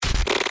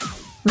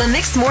The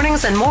Mixed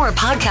Mornings and More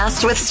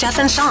podcast with Steph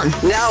and Sean.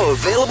 Now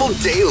available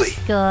daily.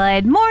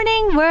 Good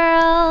morning,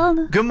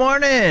 world. Good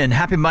morning.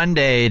 Happy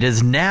Monday. It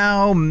is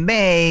now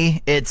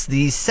May. It's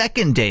the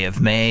second day of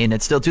May, and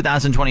it's still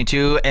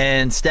 2022.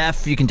 And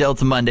Steph, you can tell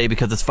it's a Monday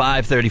because it's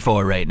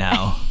 5:34 right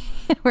now.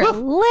 We're a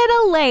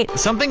little late.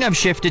 Something I've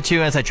shifted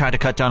to as I try to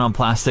cut down on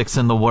plastics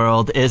in the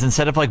world is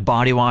instead of like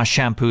body wash,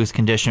 shampoos,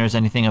 conditioners,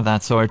 anything of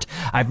that sort,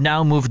 I've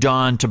now moved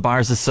on to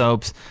bars of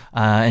soaps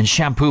and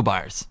shampoo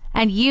bars.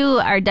 And you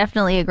are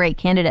definitely a great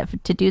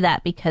candidate to do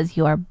that because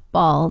you are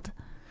bald.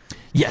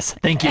 Yes,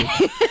 thank you.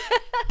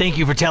 Thank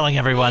you for telling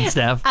everyone,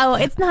 Steph. Oh,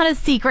 it's not a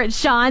secret,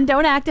 Sean.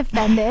 Don't act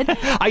offended.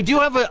 I do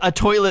have a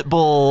toilet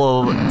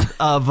bowl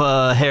of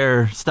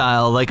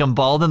hairstyle. Like I'm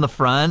bald in the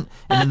front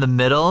and in the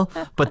middle,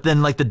 but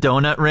then like the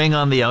donut ring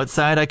on the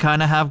outside I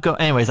kind of have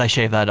Anyways, I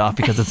shave that off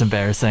because it's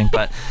embarrassing,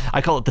 but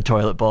I call it the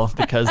toilet bowl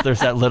because there's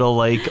that little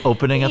like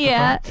opening at the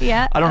front.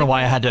 Yeah. I don't know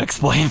why I had to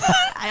explain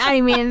that. I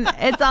mean,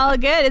 it's all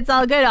good. It's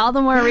all good. All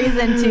the more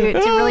reason to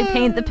really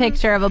paint the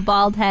picture of a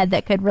bald head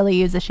that could really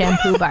use a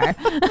shampoo bar.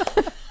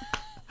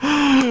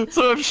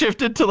 So I've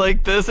shifted to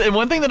like this. And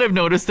one thing that I've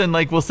noticed in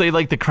like, we'll say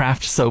like the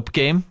craft soap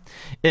game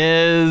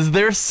is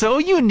they're so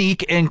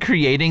unique in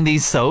creating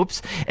these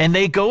soaps, and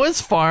they go as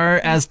far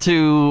as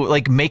to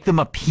like make them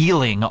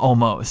appealing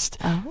almost.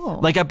 Oh.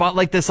 Like I bought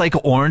like this like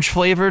orange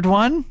flavored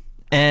one.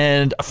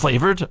 And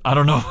flavored? I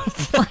don't know.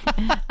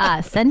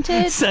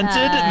 Scented?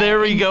 Scented? There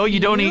we go. You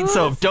don't eat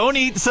soap. Don't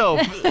eat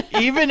soap.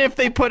 Even if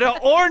they put an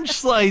orange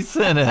slice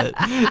in it.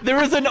 There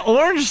was an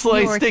orange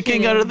slice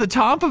sticking out of the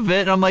top of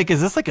it. And I'm like, is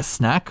this like a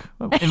snack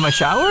in my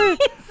shower? Is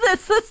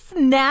this a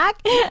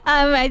snack?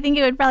 I think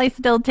it would probably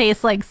still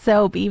taste like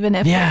soap, even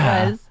if it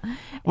was.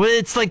 Well,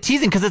 it's like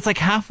teasing because it's like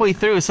halfway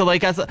through. So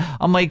like as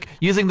I'm like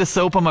using the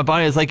soap on my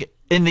body, it's like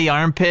in the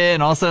armpit,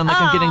 and all of a sudden like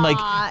I'm getting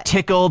like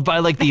tickled by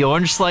like the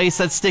orange slice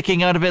that's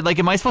sticking out of it. Like,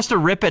 am I supposed to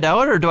rip it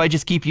out, or do I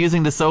just keep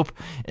using the soap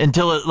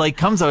until it like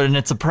comes out and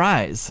it's a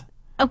prize?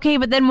 Okay,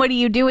 but then what do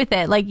you do with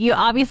it? Like, you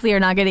obviously are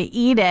not going to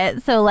eat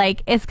it. So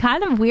like, it's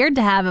kind of weird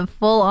to have a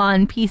full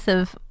on piece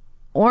of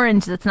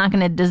orange that's not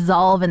going to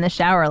dissolve in the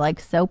shower like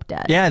soap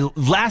does. Yeah,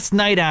 last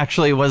night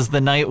actually was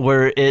the night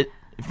where it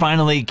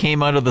finally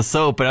came out of the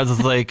soap, and I was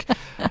just like,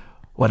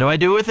 what do I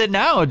do with it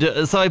now?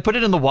 So I put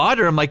it in the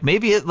water. I'm like,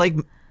 maybe it like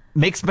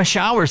makes my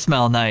shower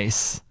smell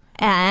nice.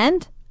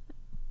 And?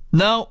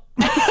 No.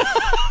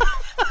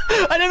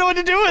 I didn't know what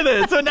to do with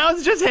it. So now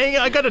it's just hanging.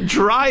 I got a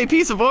dry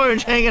piece of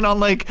orange hanging on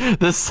like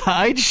the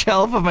side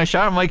shelf of my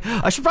shower. I'm like,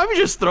 I should probably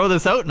just throw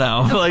this out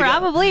now. Like,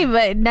 probably,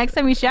 but next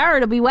time you shower,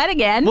 it'll be wet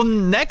again. Well,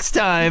 next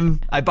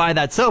time I buy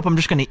that soap, I'm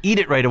just going to eat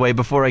it right away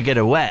before I get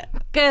it wet.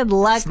 Good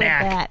luck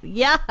Snack. with that.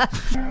 Yeah.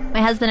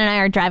 My husband and I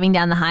are driving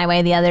down the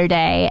highway the other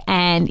day,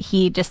 and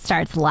he just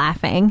starts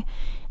laughing.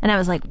 And I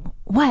was like,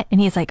 what?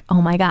 And he's like,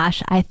 oh my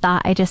gosh, I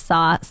thought I just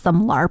saw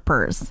some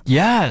LARPers.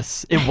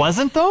 Yes. It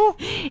wasn't, though?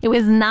 It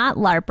was not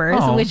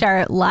LARPers, which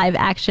are live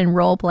action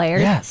role players.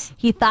 Yes.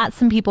 He thought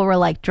some people were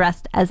like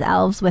dressed as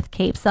elves with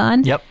capes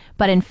on. Yep.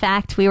 But in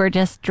fact, we were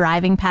just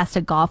driving past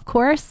a golf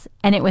course,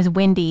 and it was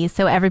windy.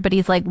 So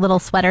everybody's like little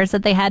sweaters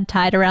that they had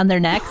tied around their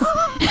necks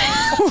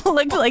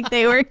looked like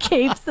they were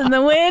capes in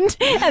the wind.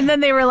 And then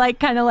they were like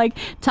kind of like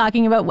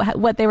talking about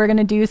what they were going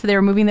to do. So they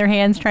were moving their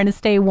hands, trying to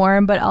stay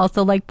warm, but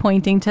also like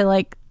pointing to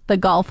like the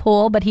golf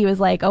hole. But he was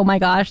like, oh my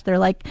gosh, they're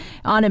like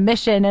on a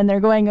mission and they're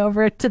going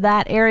over to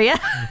that area.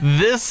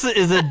 This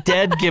is a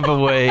dead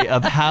giveaway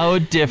of how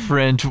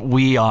different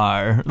we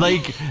are.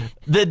 Like,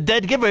 the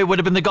dead giveaway would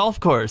have been the golf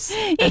course,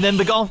 and then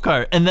the golf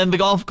cart, and then the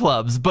golf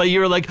clubs. But you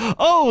were like,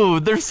 oh,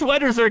 their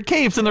sweaters are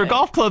capes and their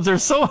golf clubs are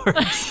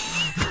swords.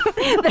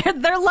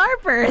 They're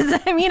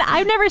LARPers. I mean,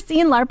 I've never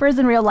seen LARPers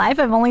in real life.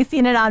 I've only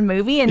seen it on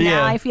movie, and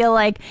now I feel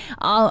like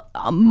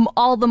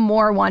all the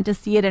more want to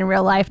see it in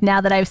real life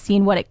now that I've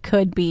seen what it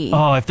could be.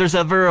 Oh, if there's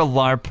ever a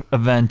LARP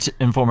event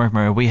in Fort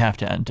McMurray, we have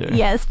to enter.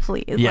 Yes,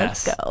 please.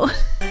 Yes. Let's go.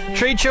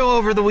 Trade show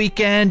over the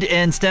weekend,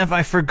 and Steph,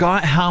 I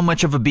forgot how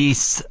much of a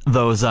beast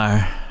those are.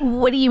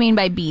 What do you mean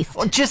by beast?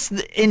 Well, just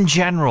in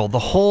general, the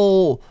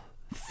whole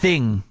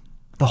thing.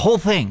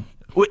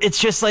 It's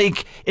just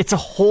like,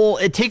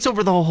 it takes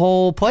over the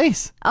whole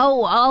place.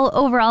 Oh, all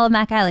over all of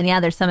Mac Island. Yeah,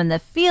 there's some in the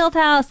field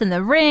house, and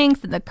the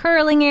rinks, and the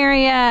curling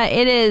area.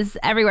 It is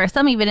everywhere.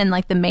 Some even in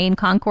like the main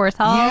concourse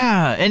hall.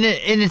 Yeah, and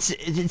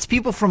it's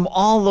people from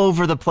all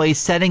over the place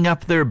setting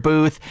up their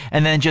booth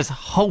and then just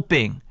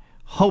hoping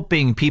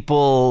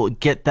people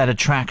get that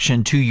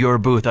attraction to your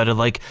booth out of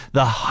like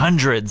the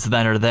hundreds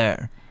that are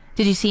there.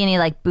 Did you see any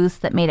like booths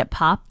that made it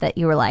pop that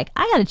you were like,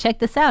 I gotta check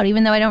this out,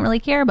 even though I don't really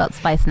care about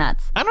spice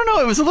nuts? I don't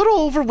know. It was a little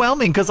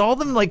overwhelming because all of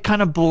them like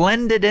kind of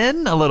blended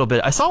in a little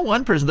bit. I saw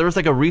one person, there was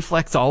like a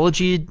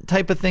reflexology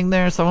type of thing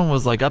there. Someone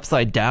was like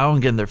upside down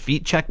getting their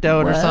feet checked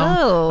out or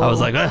something. I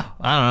was like, I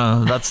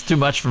don't know. That's too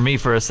much for me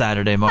for a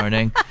Saturday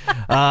morning.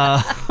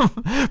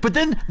 But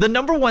then the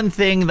number one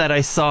thing that I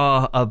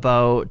saw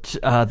about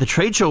the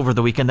trade show over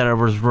the weekend that I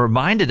was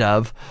reminded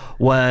of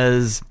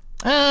was,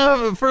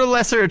 for a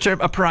lesser term,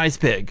 a prize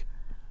pig.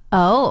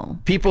 Oh.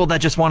 People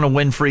that just want to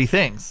win free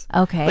things.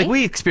 Okay. Like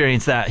we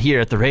experience that here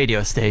at the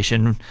radio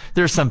station.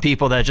 There's some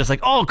people that just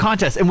like, oh,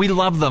 contest, and we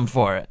love them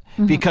for it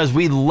because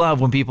we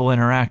love when people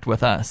interact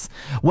with us.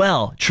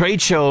 Well,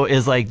 trade show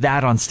is like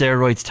that on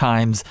steroids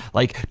times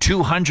like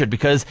 200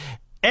 because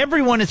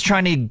everyone is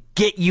trying to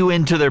get you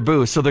into their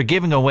booth, so they're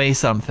giving away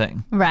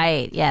something.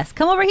 Right, yes.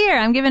 Come over here.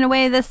 I'm giving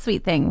away this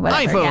sweet thing.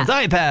 Whatever, iPhones,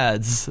 yeah.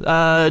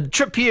 iPads,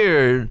 trip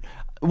here.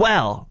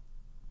 Well,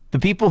 the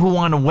people who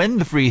want to win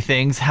the free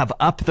things have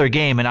upped their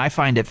game, and I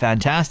find it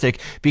fantastic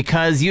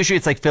because usually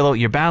it's like fill out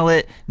your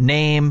ballot,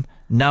 name,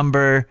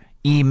 number,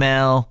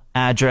 email,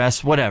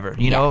 address, whatever.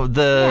 You know,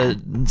 the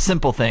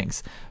simple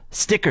things.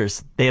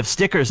 Stickers. They have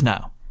stickers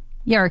now.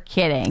 You're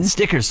kidding.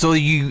 Stickers. So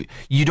you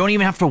don't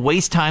even have to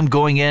waste time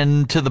going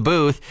into the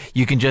booth.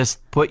 You can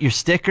just put your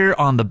sticker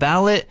on the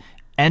ballot,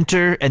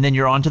 enter, and then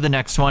you're on to the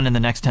next one in the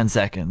next 10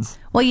 seconds.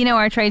 Well, you know,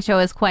 our trade show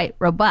is quite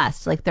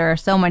robust. Like, there are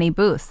so many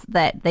booths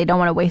that they don't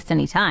want to waste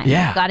any time.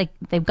 Yeah.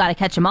 They've got to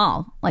catch them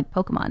all, like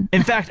Pokemon.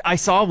 In fact, I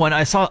saw one.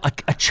 I saw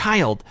a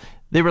child.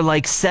 They were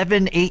like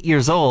 7, 8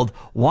 years old,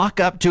 walk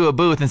up to a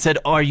booth and said,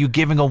 oh, are you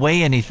giving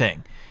away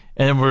anything?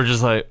 And we're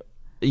just like,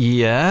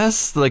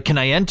 yes. Like, can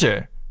I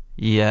enter?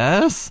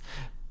 Yes.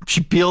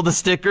 She peeled the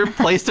sticker,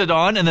 placed it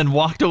on, and then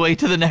walked away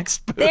to the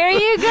next booth. There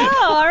you go.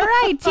 All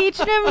right.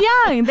 Teaching them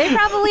young. They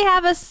probably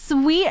have a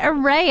sweet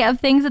array of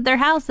things at their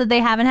house that they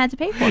haven't had to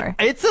pay for.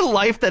 It's a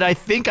life that I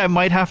think I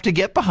might have to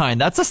get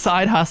behind. That's a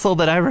side hustle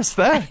that I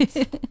respect.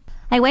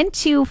 I went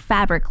to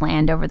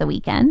Fabricland over the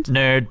weekend.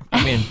 Nerd.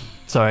 I mean,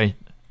 sorry.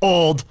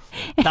 Old.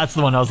 That's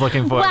the one I was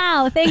looking for.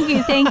 Wow. Thank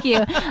you. Thank you.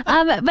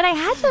 But I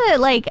had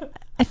to,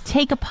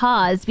 take a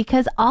pause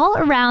because all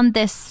around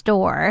this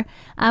store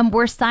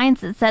were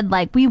signs that said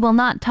we will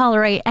not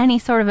tolerate any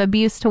sort of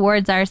abuse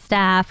towards our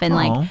staff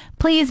and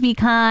please be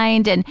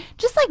kind and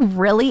just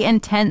really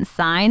intense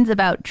signs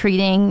about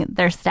treating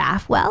their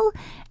staff well.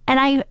 And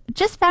I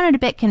just found it a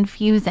bit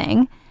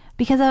confusing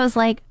because I was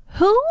like,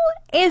 who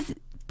is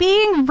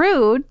being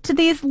rude to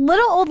these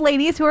little old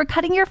ladies who are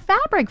cutting your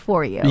fabric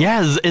for you?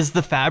 Yeah, is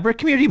the fabric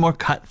community more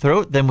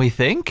cutthroat than we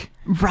think?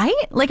 Right?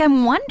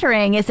 I'm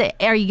wondering,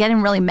 are you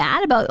getting really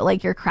mad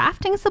about your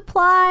crafting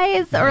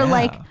supplies or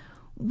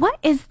what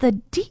is the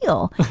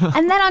deal?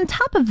 And then on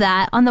top of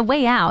that, on the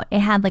way out, it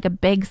had a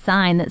big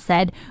sign that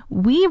said,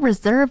 we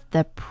reserve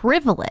the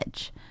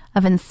privilege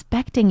of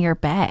inspecting your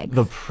bags.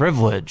 The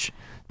privilege.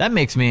 That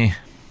makes me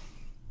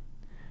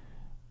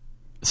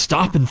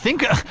stop and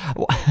think.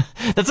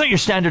 That's not your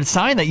standard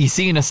sign that you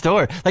see in a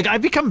store.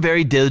 I've become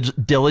very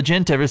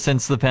diligent ever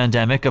since the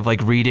pandemic of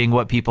reading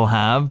what people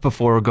have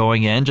before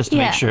going in just to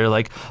make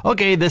sure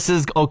okay, this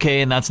is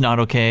okay and that's not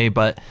okay.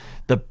 But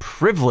the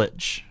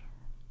privilege,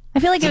 I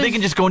feel like so they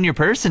can just go in your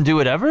purse and do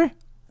whatever.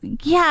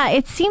 Yeah,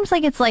 it seems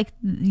like it's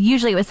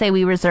usually it would say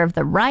we reserve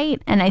the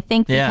right. And I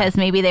think because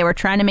maybe they were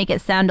trying to make it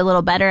sound a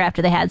little better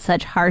after they had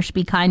such harsh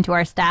be kind to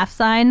our staff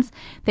signs,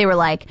 they were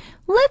like,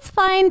 let's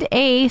find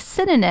a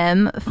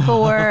synonym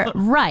for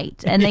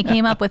right. And they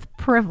came up with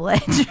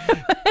privilege.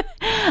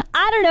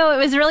 I don't know. It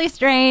was really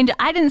strange.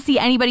 I didn't see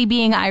anybody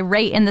being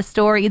irate in the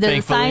store. Either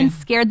Thankfully. the signs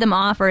scared them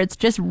off or it's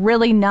just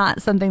really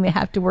not something they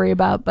have to worry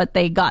about. But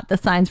they got the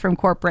signs from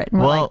corporate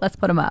and were like, let's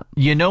put them up.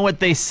 You know what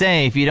they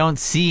say? If you don't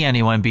see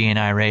anyone being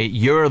irate,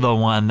 you're the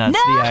one that's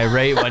the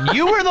irate one.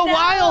 You were the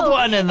wild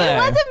one in there. It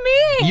wasn't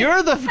me.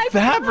 You're the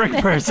fabric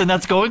person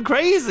that's going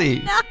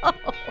crazy. No.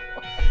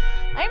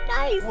 I'm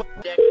nice.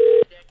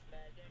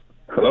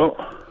 Hello?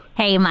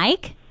 Hey,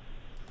 Mike.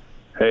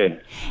 Hey.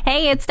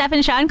 Hey, it's Steph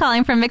and Sean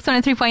calling from Mix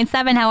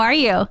 103.7. How are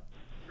you?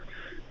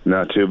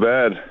 Not too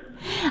bad.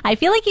 I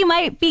feel like you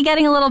might be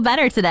getting a little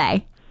better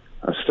today.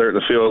 I'm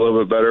starting to feel a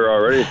little bit better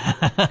already.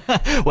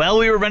 Well,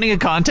 we were running a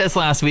contest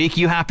last week.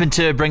 You happened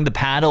to bring the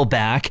paddle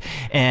back,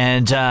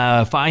 and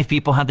 5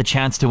 people had the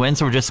chance to win,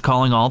 so we're just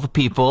calling all the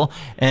people,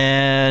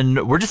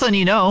 and we're just letting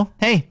you know,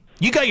 hey,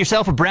 you got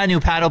yourself a brand new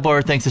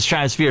paddleboard thanks to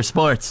Stratosphere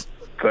Sports.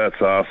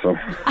 That's awesome.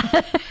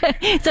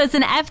 So it's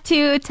an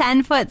F2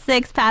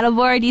 10'6"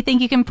 paddleboard. Do you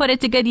think you can put it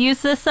to good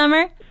use this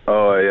summer?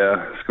 Oh,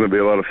 yeah. It's going to be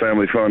a lot of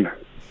family fun.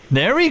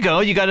 There we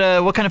go. You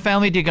got what kind of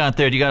family do you got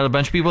there? Do you got a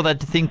bunch of people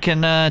that think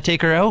can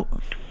take her out?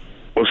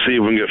 We'll see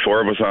if we can get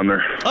 4 of us on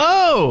there.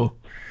 Oh!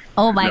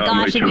 Oh my No,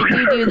 gosh, if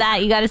you do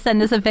that, you got to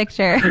send us a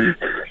picture.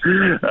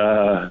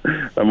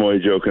 I'm only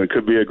joking. It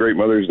could be a great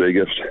Mother's Day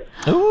gift.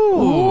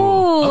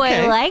 Ooh,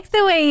 okay. I like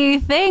the way you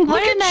think.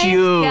 What Look a at nice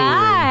you.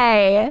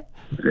 guy.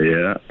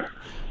 Yeah.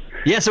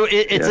 Yeah, so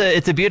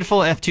it's a beautiful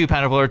F2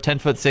 paddleboard,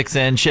 10'6"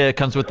 inch. It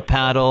comes with the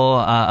paddle,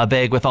 a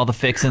bag with all the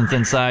fixings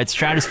inside.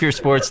 Stratosphere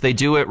Sports, they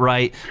do it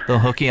right. They'll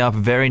hook you up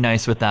very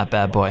nice with that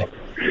bad boy.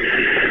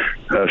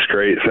 That's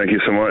great. Thank you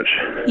so much.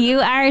 You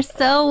are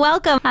so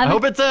welcome. I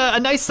hope it's a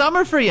nice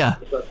summer for you.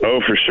 Oh,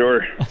 for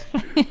sure.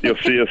 You'll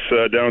see us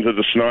down to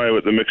the Sny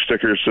with the mixed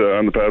stickers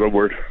on the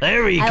paddleboard.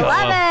 There we go.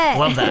 I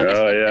love it. Love that.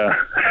 Oh, yeah.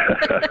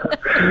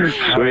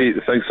 Sweet.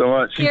 Thanks so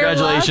much. You're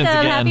Congratulations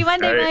welcome. again. Happy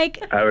Monday, All right.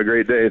 Mike. Have a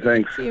great day.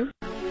 Thanks.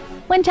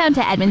 Went down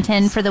to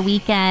Edmonton for the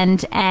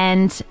weekend,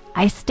 and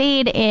I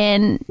stayed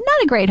in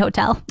not a great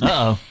hotel.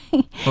 Uh-oh.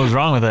 What was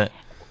wrong with it?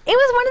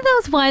 was one of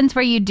those ones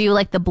where you do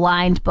like the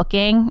blind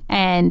booking,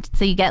 and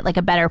so you get like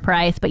a better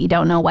price, but you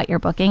don't know what you're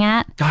booking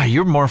at. God,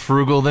 you're more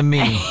frugal than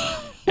me.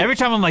 Every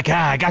time I'm like,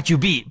 I got you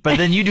beat. But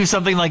then you do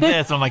something like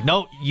this. And I'm like,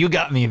 nope, you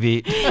got me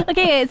beat.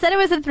 Okay, it said it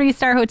was a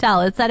 3-star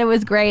hotel. It said it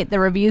was great. The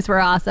reviews were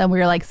awesome. We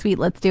were like, sweet,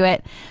 let's do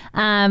it.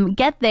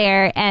 Get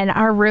there, and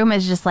our room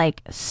is just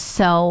like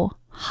so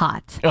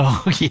hot.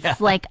 Oh, yeah.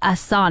 It's like a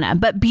sauna,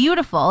 but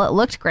beautiful. It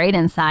looked great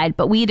inside,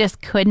 but we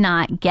just could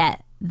not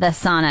get the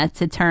sauna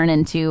to turn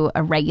into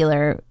a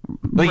regular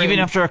Like room. even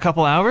after a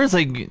couple hours,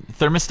 like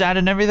thermostat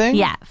and everything?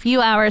 Yeah, a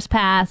few hours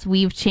pass.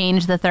 We've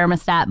changed the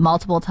thermostat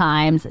multiple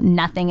times.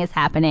 Nothing is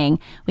happening.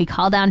 We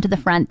call down to the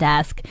front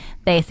desk.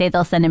 They say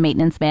they'll send a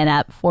maintenance man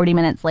up. 40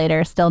 minutes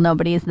later, still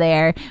nobody's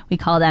there. We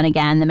call down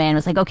again. The man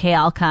was like, okay,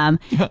 I'll come.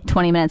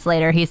 20 minutes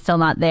later, he's still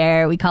not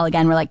there. We call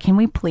again. We're like, can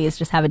we please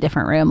just have a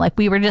different room? Like,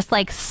 we were just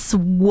like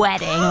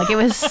sweating. Like, it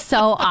was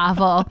so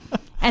awful.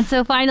 And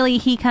so finally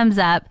he comes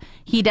up.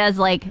 He does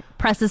like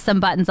presses some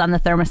buttons on the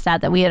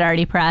thermostat that we had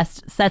already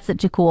pressed, sets it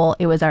to cool.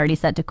 It was already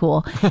set to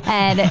cool.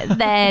 And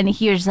then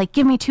he was just like,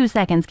 give me 2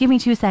 seconds. Give me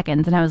 2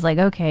 seconds. And I was like,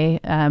 okay,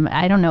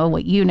 I don't know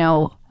what you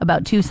know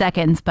about 2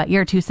 seconds, but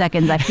your 2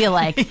 seconds, I feel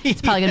like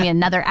it's probably going to be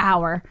another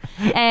hour.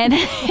 And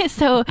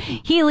so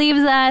he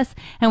leaves us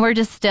and we're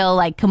just still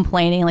like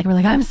complaining. Like, we're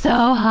like, I'm so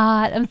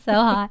hot. I'm so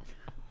hot.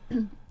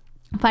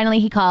 Finally,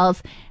 he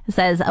calls and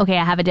says, okay,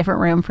 I have a different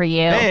room for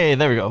you. Hey,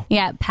 there we go.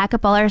 Yeah, pack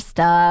up all our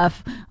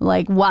stuff,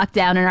 like walk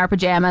down in our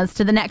pajamas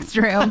to the next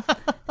room.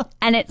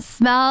 And it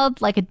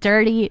smelled like a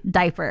dirty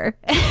diaper.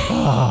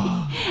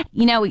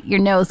 You know, your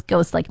nose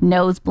goes like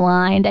nose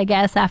blind, I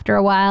guess, after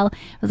a while.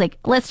 I was like,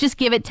 let's just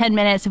give it 10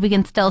 minutes. If we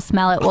can still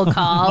smell it, we'll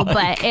call.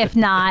 But if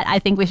not, I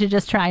think we should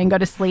just try and go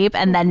to sleep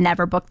and then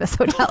never book this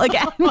hotel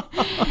again.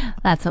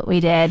 That's what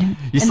we did.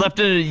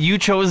 You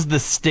chose the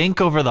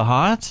stink over the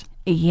hot?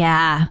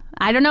 Yeah.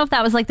 I don't know if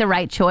that was like the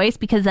right choice,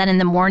 because then in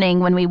the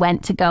morning when we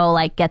went to go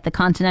like get the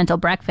continental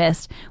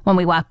breakfast, when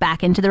we walked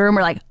back into the room,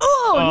 we're like,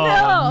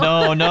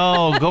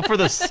 no. Go for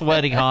the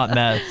sweating hot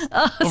mess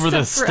over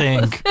the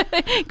stink.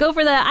 Go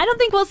for the, I don't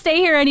think we'll stay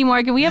here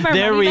anymore. Can we have our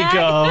There money we back?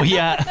 go.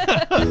 Yeah.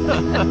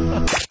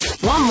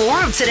 Want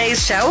more of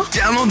today's show?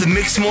 Download the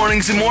Mixed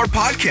Mornings and More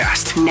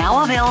podcast.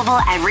 Now available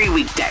every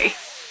weekday.